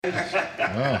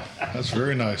Wow, that's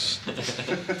very nice.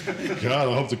 God,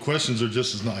 I hope the questions are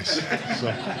just as nice.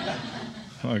 So,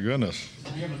 my goodness.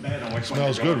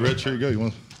 Smells good, Rich. Here you go. You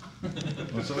want?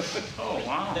 What's that? Oh,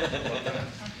 wow.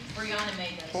 Brianna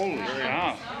made those. Holy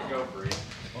cow. Here you go, Bree.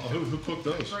 Oh, who cooked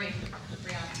those?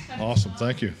 Brianna. Awesome,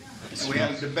 thank you. We had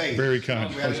a debate. Very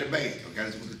kind. We had a debate. Okay.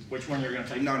 Which one you're going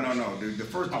to take? No.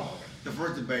 The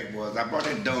first debate was I brought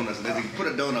in donuts and they said, put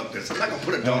a donut up there. So I'm not gonna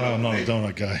put a donut. No, I'm not a up there.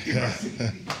 donut guy. Yeah.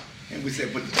 And we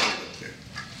said put the donut up there.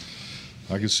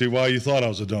 I can see why you thought I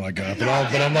was a donut guy, but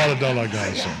I'm not a donut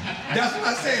guy. So. That's what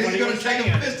I said. He's gonna take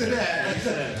a fist to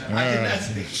that. All I did right. not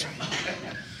say.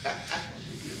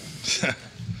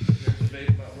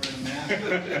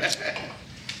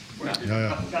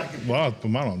 Yeah. Well, I'll put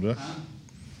mine on, dude.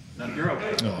 No, you're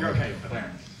okay. No. You're okay,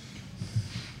 Clarence.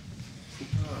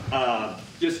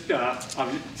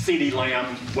 C.D.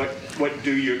 Lamb, what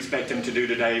do you expect him to do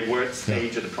today? What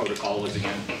stage of the protocol is he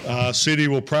in? CD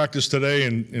will practice today,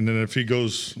 and then if he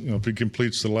goes, if he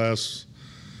completes the last,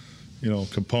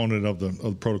 component of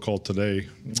the protocol today,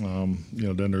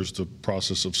 then there's the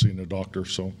process of seeing the doctor.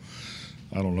 So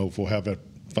I don't know if we'll have that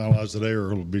finalized today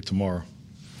or it'll be tomorrow.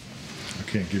 I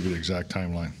can't give you the exact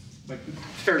timeline. But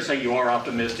it's fair to say you are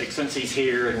optimistic since he's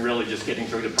here and really just getting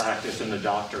through the practice and the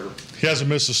doctor. He hasn't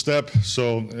missed a step,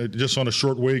 so just on a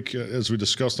short week, as we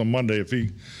discussed on Monday, if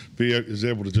he is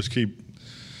able to just keep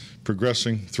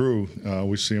progressing through,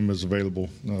 we see him as available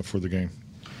for the game.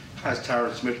 Has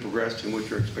Tyron Smith progressed and what's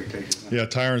your expectations? Yeah,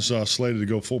 Tyron's slated to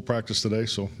go full practice today,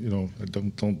 so I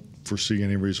don't foresee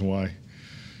any reason why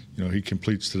he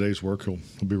completes today's work. He'll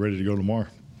be ready to go tomorrow.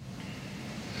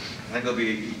 I think it'll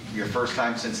be your first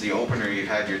time since the opener you've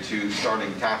had your two starting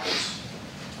tackles.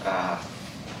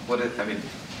 What does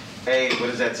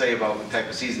that say about the type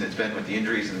of season it's been with the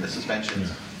injuries and the suspensions?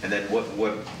 Yeah. And then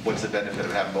what's the benefit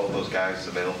of having both those guys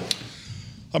available?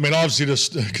 I mean, obviously, this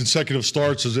consecutive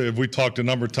starts, as we talked a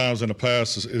number of times in the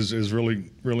past, is really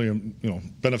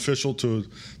beneficial to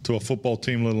a football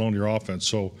team, let alone your offense.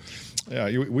 So,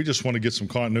 yeah, we just want to get some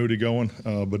continuity going,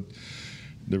 but.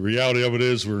 The reality of it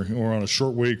is we're on a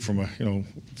short week from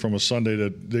a Sunday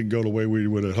that didn't go the way we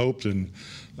would have hoped, and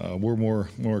we're more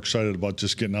excited about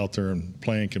just getting out there and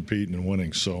playing, competing, and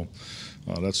winning. So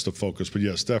that's the focus. But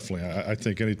yes, definitely, I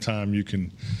think anytime you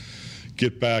can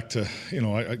get back to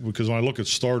because when I look at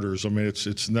starters, I mean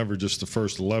it's never just the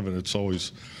first 11. It's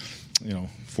always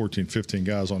 14, 15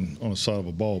 guys on the side of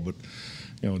a ball, but.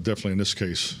 Definitely in this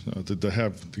case, to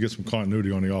get some continuity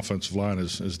on the offensive line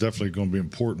is definitely going to be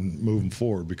important moving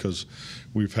forward because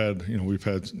we've had a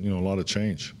lot of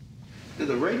change. Do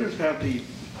the Raiders have the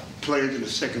players in the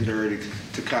secondary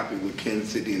to copy what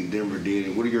Kansas City and Denver did,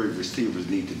 and what do your receivers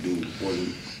need to do for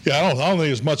them? Yeah, I don't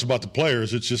think it's much about the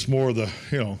players. It's just more the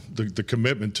the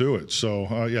commitment to it. So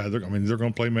they're going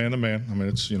to play man to man. I mean,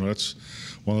 it's that's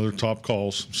one of their top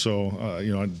calls. So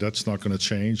that's not going to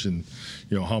change. And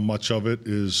how much of it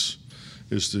is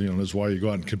why you go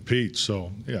out and compete.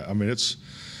 So yeah, I mean it's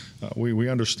we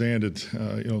understand it.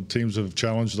 Teams have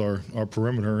challenged our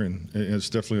perimeter, and it's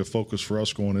definitely a focus for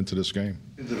us going into this game.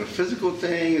 Is it a physical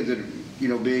thing? Is it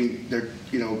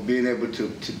being able to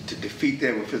defeat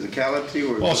that with physicality?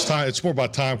 Or well, it's more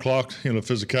about time clock.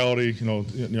 Physicality.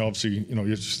 Obviously,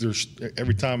 there's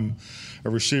every time a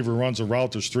receiver runs a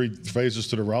route, there's three phases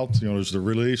to the route. There's the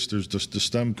release, there's the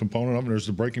stem component of it, and there's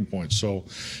the breaking point. So,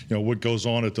 what goes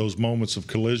on at those moments of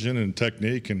collision and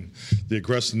technique and the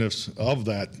aggressiveness of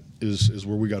that is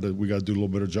where we got to do a little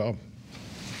better job.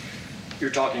 You're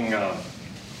talking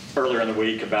earlier in the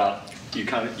week about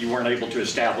you weren't able to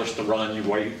establish the run you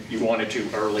wanted to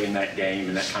early in that game,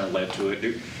 and that kind of led to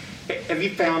it. Have you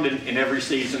found in every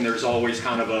season there's always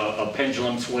kind of a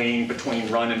pendulum swing between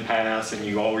run and pass, and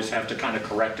you always have to kind of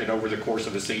correct it over the course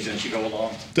of the season as you go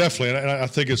along? Definitely, and I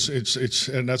think it's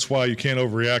and that's why you can't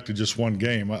overreact to just one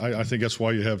game. I think that's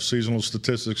why you have seasonal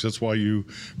statistics. That's why you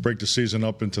break the season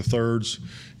up into thirds,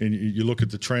 and you look at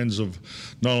the trends of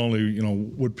not only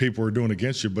what people are doing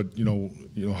against you, but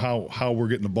how we're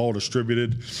getting the ball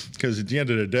distributed. Because at the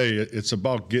end of the day, it's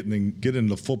about getting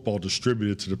the football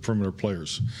distributed to the perimeter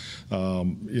players.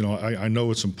 I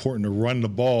know it's important to run the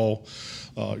ball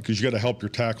because you got to help your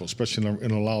tackle, especially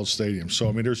in a loud stadium. So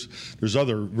I mean, there's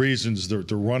other reasons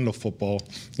to run the football,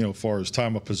 as far as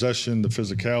time of possession, the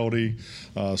physicality.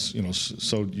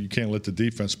 So you can't let the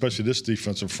defense, especially this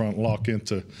defensive front, lock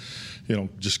into,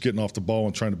 just getting off the ball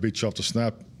and trying to beat you off the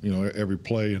snap. Every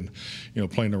play and,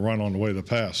 playing the run on the way to the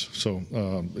pass. So,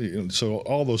 so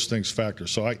all those things factor.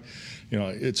 So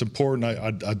it's important.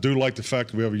 I do like the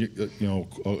fact that we have,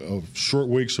 a short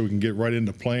week so we can get right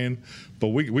into playing. But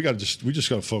we just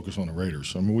got to focus on the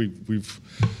Raiders. I mean, we've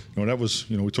that was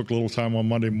we took a little time on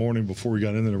Monday morning before we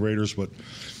got into the Raiders, but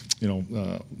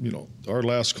our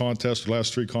last contest, the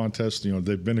last 3 contests,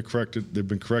 they've been corrected. They've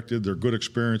been corrected. They're good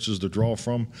experiences to draw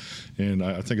from, and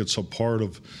I think it's a part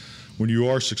of when you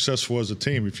are successful as a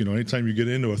team. If anytime you get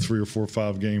into a 3 or 4 or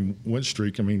 5 game win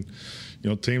streak, I mean,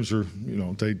 teams are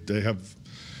they have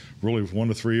really 1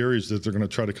 to 3 areas that they're going to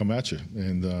try to come at you,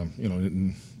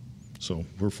 and so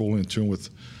we're fully in tune with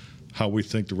how we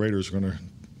think the Raiders are going to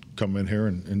come in here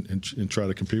and try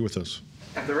to compete with us.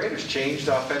 Have the Raiders changed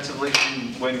offensively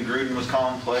from when Gruden was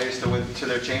calling plays to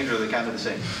their change, or are they kind of the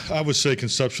same? I would say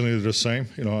conceptually they're the same.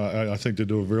 I think they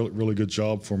do a really, really good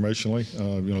job formationally.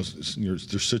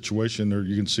 Their situation there,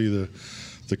 you can see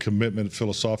the commitment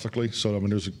philosophically. So I mean,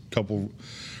 there's a couple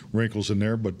wrinkles in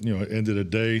there, but at the end of the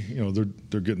day,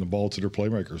 they're getting the ball to their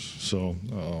playmakers. So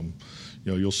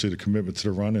you'll see the commitment to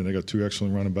the run, and they got 2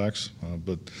 excellent running backs.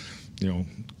 But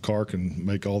Carr can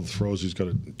make all the throws. He's got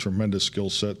a tremendous skill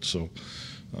set. So,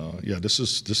 this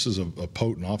is a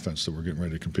potent offense that we're getting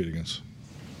ready to compete against.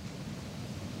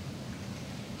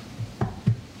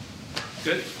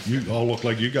 Good. You all look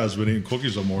like you guys have been eating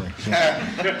cookies all morning.